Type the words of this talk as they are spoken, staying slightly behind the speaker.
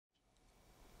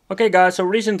Okay guys, so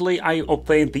recently I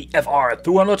obtained the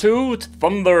FR202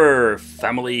 Thunder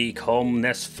Family Com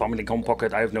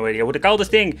Pocket. I have no idea what to call this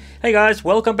thing. Hey guys,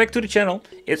 welcome back to the channel.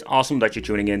 It's awesome that you're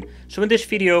tuning in. So in this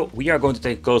video we are going to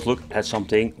take a close look at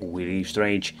something really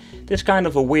strange. This kind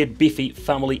of a weird beefy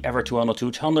Family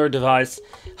FR202 Thunder device.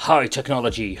 High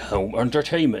technology home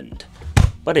entertainment.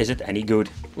 But is it any good?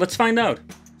 Let's find out.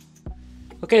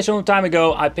 Okay, so some time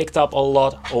ago I picked up a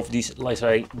lot of these, let's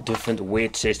say, different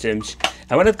weird systems.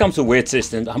 And when it comes to weird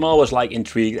systems, I'm always like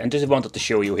intrigued and just wanted to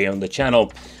show you here on the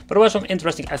channel. But there were some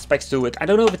interesting aspects to it. I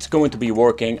don't know if it's going to be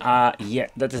working. Yeah,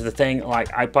 that is the thing.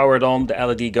 Like, I power it on, the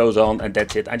LED goes on, and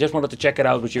that's it. I just wanted to check it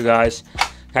out with you guys.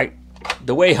 Like,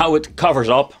 the way how it covers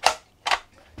up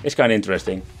is kind of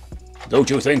interesting. Don't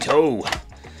you think so?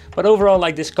 But overall,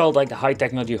 like, this is called like the high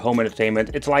technology home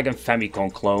entertainment. It's like a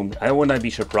Famicom clone. I wouldn't be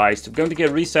surprised. We're going to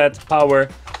get reset power.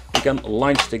 We can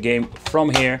launch the game from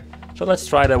here. So let's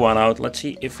try that one out. Let's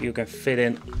see if you can fit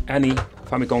in any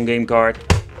Famicom game card.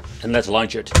 And let's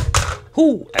launch it.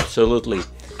 Whoo, absolutely.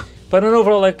 But then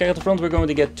overall, like at the front, we're going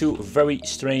to get two very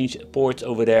strange ports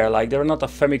over there. Like, they're not the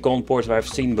Famicom ports I've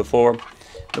seen before.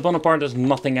 The bottom part is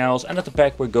nothing else. And at the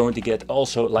back, we're going to get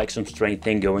also like some strange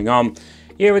thing going on.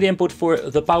 Here with the input for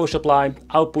the power supply,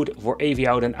 output for AV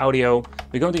out and audio.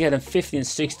 We're going to get a 50 and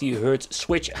 60 Hz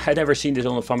switch. I've never seen this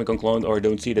on a Famicom clone, or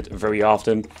don't see that very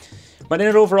often. But in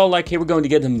it overall, like, here we're going to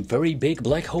get a very big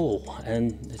black hole.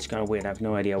 And it's kind of weird, I have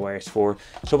no idea where it's for.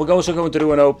 So we're also going to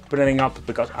do an opening up,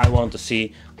 because I want to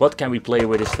see what can we play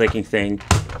with this freaking thing.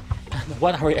 And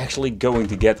what are we actually going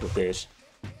to get with this.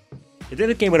 It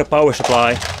didn't come with a power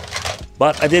supply,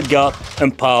 but I did get a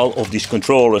pile of these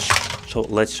controllers. So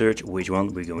let's search which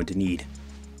one we're going to need.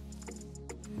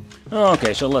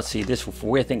 Okay, so let's see. This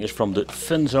weird thing is from the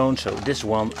Fun Zone. So this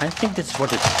one, I think this is what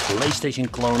the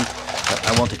PlayStation clone that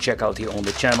I want to check out here on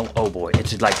the channel. Oh boy,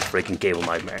 it's like a freaking cable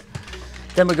nightmare.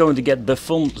 Then we're going to get the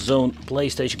Fun Zone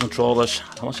PlayStation controllers.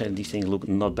 I must say these things look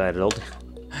not bad at all.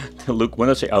 They look, when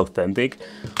I say authentic,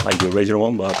 like the original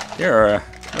one, but they're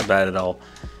not bad at all.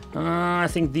 I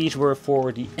think these were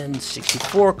for the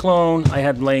N64 clone I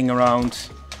had laying around.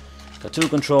 Got two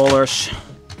controllers.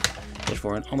 This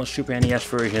for an almost Super NES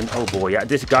version. Oh boy, yeah,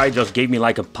 this guy just gave me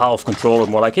like a pile of controllers.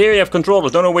 More like, here you have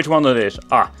controllers, don't know which one it is.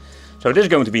 So this is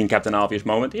going to be in Captain Obvious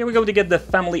moment. Here we're going to get the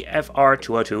Family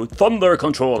FR202 Thunder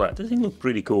controller. This thing looks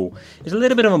pretty cool. It's a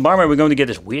little bit of a bummer. We're going to get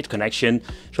this weird connection.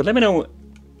 So let me know,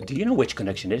 do you know which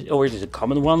connection it is? Or is it a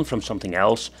common one from something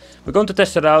else? We're going to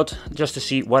test it out just to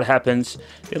see what happens.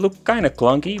 They look kind of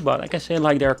clunky, but I can say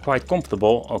like they're quite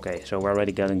comfortable. Okay, so we're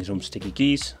already getting some sticky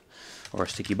keys. Or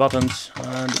sticky buttons.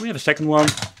 Do we have a second one?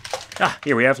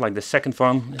 Here we have like the second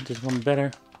one. Is this one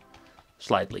better?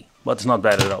 Slightly, but it's not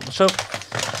bad at all. So,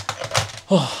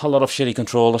 a lot of shitty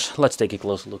controllers. Let's take a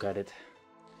closer look at it.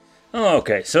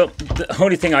 Okay, so the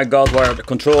only thing I got were the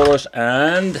controllers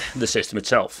and the system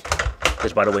itself. This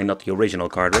is, by the way, not the original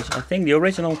cartridge. I think the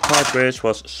original cartridge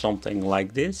was something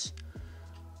like this.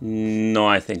 No,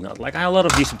 I think not. Like, I have a lot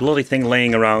of these bloody things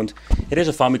laying around. It is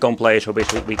a Famicom player, so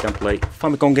basically we can play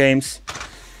Famicom games.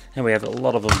 And we have a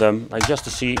lot of them, like, just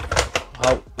to see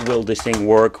how will this thing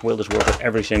work. Will this work with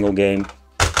every single game?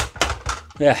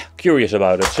 Yeah, curious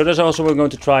about it. So that's also what we're going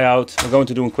to try out. We're going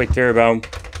to do a quick teardown.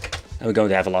 And we're going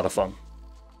to have a lot of fun.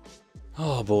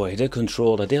 Oh boy, the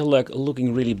controller. They're like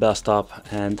looking really best up.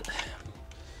 And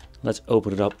let's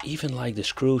open it up. Even like the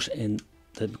screws in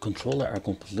the controller are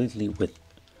completely with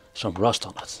some rust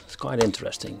on it. It's quite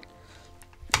interesting.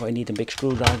 Do I need a big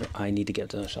screwdriver? I need to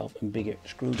get myself a bigger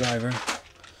screwdriver.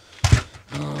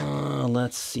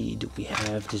 Let's see, do we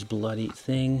have this bloody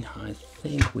thing? I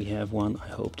think we have one. I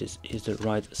hope this is the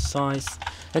right size.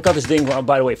 I got this thing,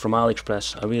 by the way, from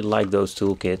AliExpress. I really like those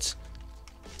toolkits.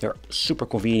 They're super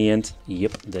convenient.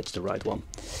 Yep, that's the right one.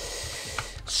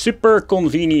 Super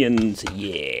convenient,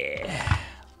 yeah.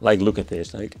 Like, look at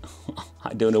this. Like,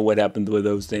 I don't know what happened with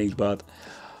those things, but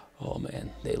oh man,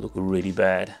 they look really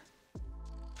bad.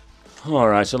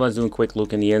 Alright, so let's do a quick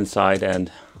look in the inside,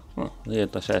 and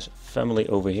it says family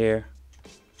over here.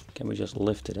 Can we just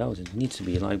lift it out? It needs to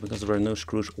be, like, because there are no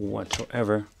screws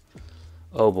whatsoever.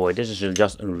 Oh boy, this is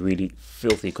just a really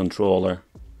filthy controller.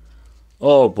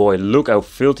 Oh boy, look how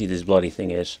filthy this bloody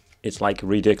thing is. It's like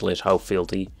ridiculous how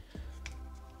filthy.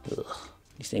 Ugh.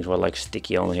 These things were like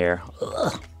sticky on here.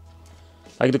 Ugh.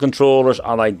 Like, the controllers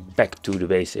are like back to the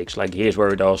basics. Like, here's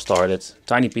where it all started.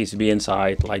 Tiny PCB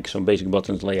inside, like some basic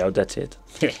buttons layout, that's it.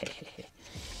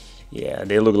 Yeah,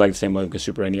 they look like the same like a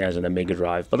Super NES and a Mega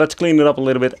Drive. But let's clean it up a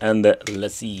little bit and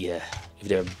let's see if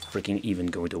they're freaking even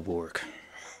going to work.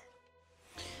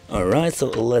 Alright, so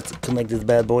let's connect this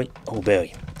bad boy. Oh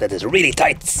boy, that is really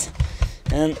tight.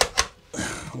 And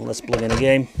let's plug in a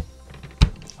game.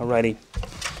 Alrighty,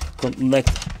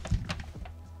 connect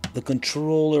the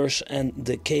controllers and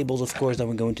the cables, of course, that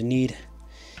we're going to need.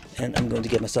 And I'm going to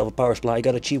get myself a power supply. I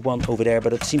got a cheap one over there,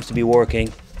 but it seems to be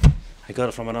working. I got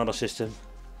it from another system,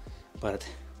 but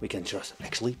we can just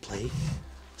actually play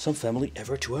some Family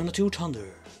Ever 202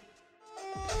 Thunder.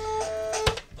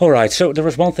 Alright, so there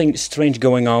was one thing strange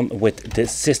going on with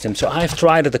this system. So I've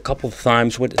tried it a couple of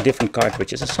times with different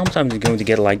cartridges, and sometimes it's going to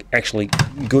get like actually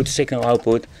good signal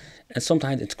output, and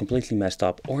sometimes it's completely messed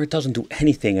up, or it doesn't do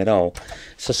anything at all.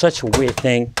 So such a weird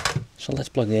thing. So let's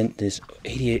plug in this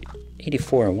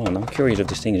 8401. I'm curious if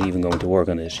this thing is even going to work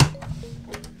on this.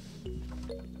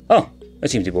 Oh, it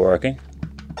seems to be working.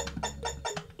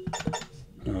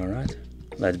 Alright,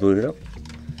 let's boot it up.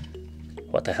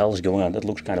 What the hell is going on? That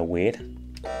looks kind of weird.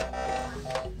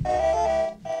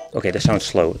 Okay, that sounds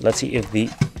slow. Let's see if the...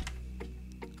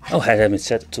 Oh, I have it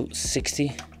set to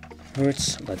 60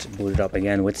 Hertz. Let's boot it up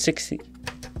again with 60.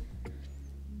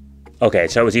 Okay,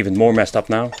 so it's even more messed up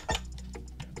now.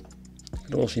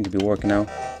 It all seems to be working now.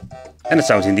 And it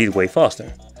sounds indeed way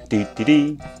faster.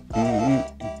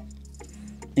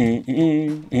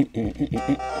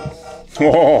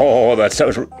 Oh, that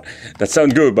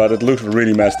sounds good, but it looks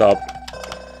really messed up.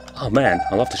 Oh man,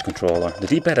 I love this controller. The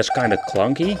D-pad is kind of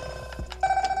clunky.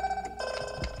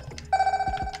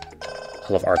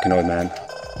 I love Arkanoid, man.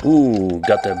 Ooh,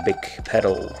 got the big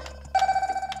pedal.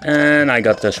 And I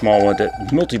got the small one, the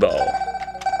multi-ball.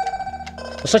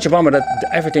 It's such a bummer that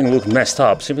everything looks messed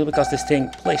up, simply because this thing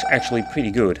plays actually pretty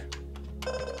good.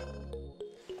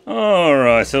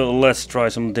 Alright, so let's try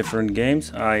some different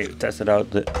games. I tested out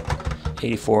the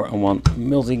 8401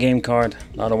 multi-game card.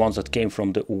 Now the ones that came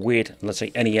from the weird, let's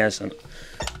say, NES, and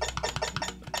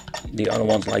the other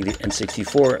ones like the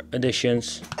N64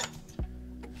 editions.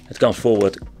 It comes full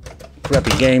with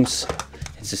crappy games.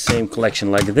 It's the same collection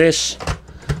like this,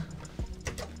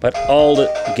 but all the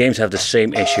games have the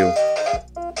same issue.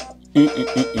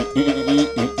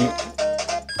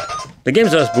 The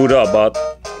games just boot up, but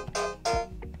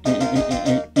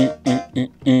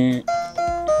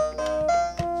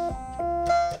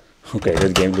okay,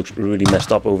 this game looks really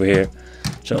messed up over here.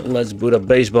 So let's boot up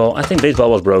baseball. I think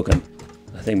baseball was broken.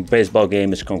 I think baseball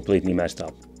game is completely messed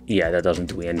up. Yeah, that doesn't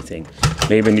do anything.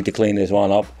 Maybe I need to clean this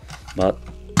one up, but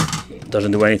it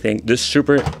doesn't do anything. The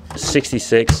Super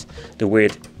 66, the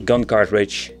weird gun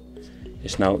cartridge,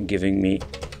 is now giving me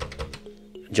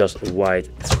just white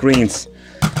screens.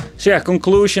 So yeah,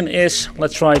 conclusion is,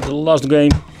 let's try the last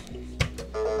game.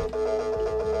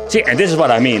 See, and this is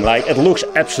what I mean, like, it looks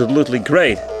absolutely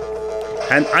great.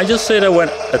 And I just say that when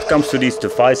it comes to these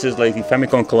devices, like the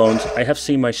Famicom clones, I have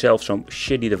seen myself some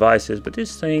shitty devices, but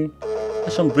this thing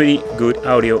has some pretty good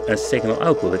audio and signal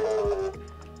output.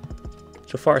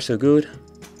 So far so good.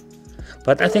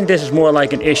 But I think this is more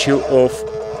like an issue of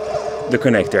the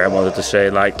connector. I wanted to say,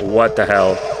 like, what the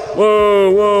hell? Whoa,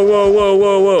 whoa, whoa, whoa,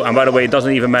 whoa, whoa. And by the way, it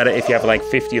doesn't even matter if you have like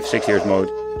 50 or 60 Hz mode.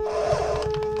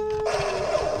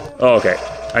 Oh, okay,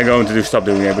 I'm going to stop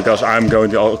doing it because I'm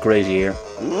going all crazy here.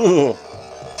 Ooh.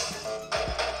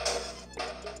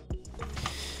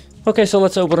 Okay, so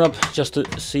let's open up just to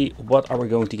see what are we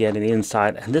going to get in the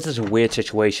inside. And this is a weird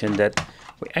situation that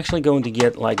we're actually going to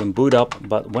get like a boot up,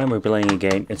 but when we're playing a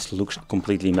game, it looks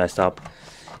completely messed up.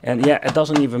 And yeah, it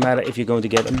doesn't even matter if you're going to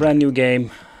get a brand new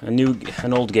game,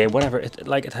 an old game, whatever.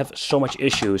 It has so much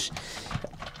issues.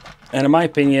 And in my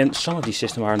opinion, some of these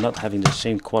systems are not having the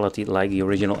same quality like the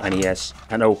original NES.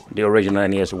 I know the original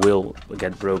NES will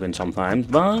get broken sometimes,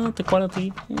 but the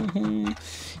quality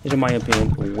is, in my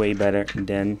opinion, way better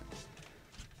than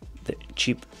the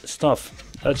cheap stuff.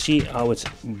 Let's see how it's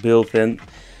built in.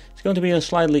 It's going to be a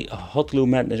slightly hot glue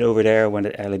madness over there when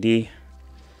the LED.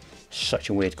 Such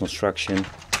a weird construction.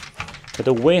 But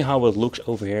the way how it looks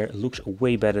over here, it looks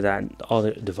way better than the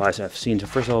other devices I've seen. So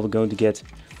first of all, we're going to get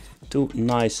two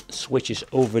nice switches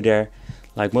over there.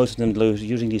 Like most of them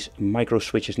using these micro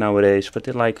switches nowadays, but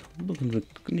they're like looking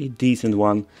a decent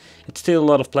one. It's still a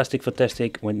lot of plastic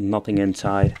fantastic with nothing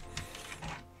inside.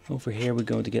 Over here we're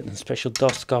going to get a special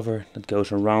dust cover that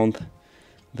goes around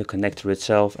the connector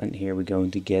itself, and here we're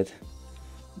going to get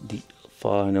the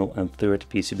final and third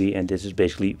PCB, and this is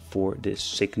basically for the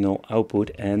signal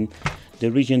output and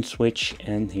the region switch,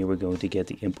 and here we're going to get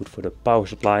the input for the power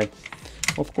supply.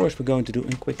 Of course, we're going to do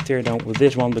a quick teardown with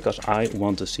this one because I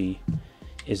want to see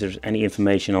is there any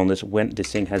information on this when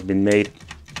this thing has been made,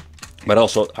 but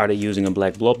also are they using a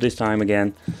black blob this time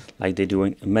again like they're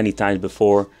doing many times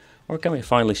before, or can we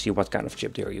finally see what kind of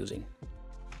chip they're using.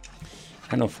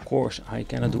 And of course I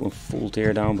cannot do a full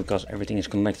teardown because everything is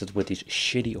connected with these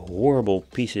shitty horrible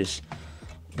pieces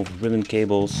of ribbon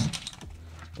cables.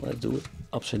 Let's do it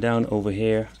upside down over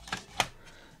here.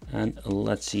 And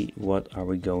let's see what are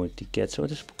we going to get. So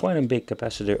it is quite a big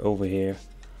capacitor over here.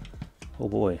 Oh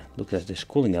boy, look at this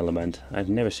cooling element. I've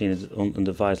never seen it on a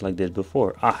device like this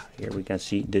before. Ah, here we can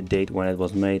see the date when it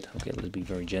was made. Okay, let's be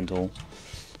very gentle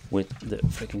with the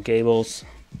freaking cables.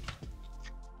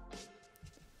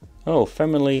 Oh,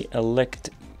 Family Elect,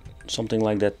 something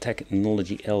like that,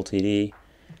 Technology Ltd.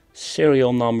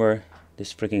 Serial number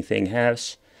this freaking thing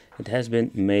has. It has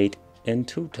been made in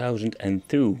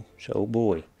 2002. So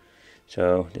boy.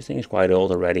 So this thing is quite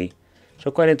old already. So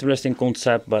quite interesting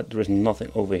concept, but there is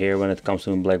nothing over here when it comes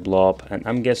to a black blob. And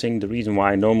I'm guessing the reason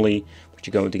why normally what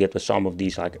you're going to get with some of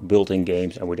these like built-in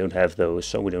games, and we don't have those,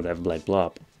 so we don't have black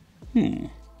blob.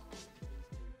 A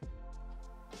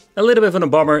little bit of a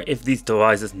bummer if these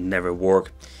devices never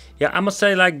work. Yeah, I must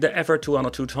say, like the Ever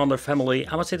 200 family,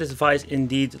 I must say this device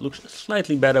indeed looks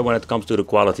slightly better when it comes to the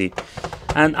quality.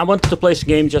 And I wanted to play this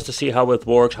game just to see how it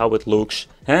works, how it looks,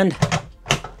 and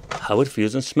how it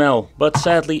feels and smell. But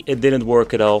sadly it didn't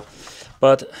work at all.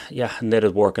 But yeah, it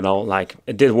didn't work at all. Like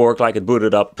it did work, like it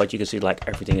booted up, but you can see like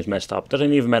everything is messed up.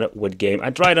 Doesn't even matter what game. I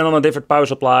tried it on a different power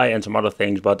supply and some other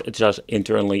things, but it's just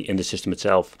internally in the system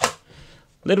itself.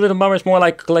 A little bit of bummer, it's more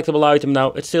like a collectible item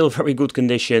now. It's still very good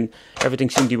condition. Everything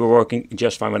seems to be working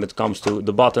just fine when it comes to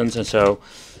the buttons and so.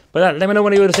 But let me know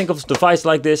what you think of a device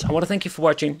like this. I want to thank you for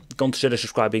watching. Consider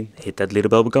subscribing, hit that little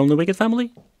bell, become the Wicked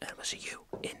family, and we'll see you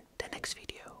in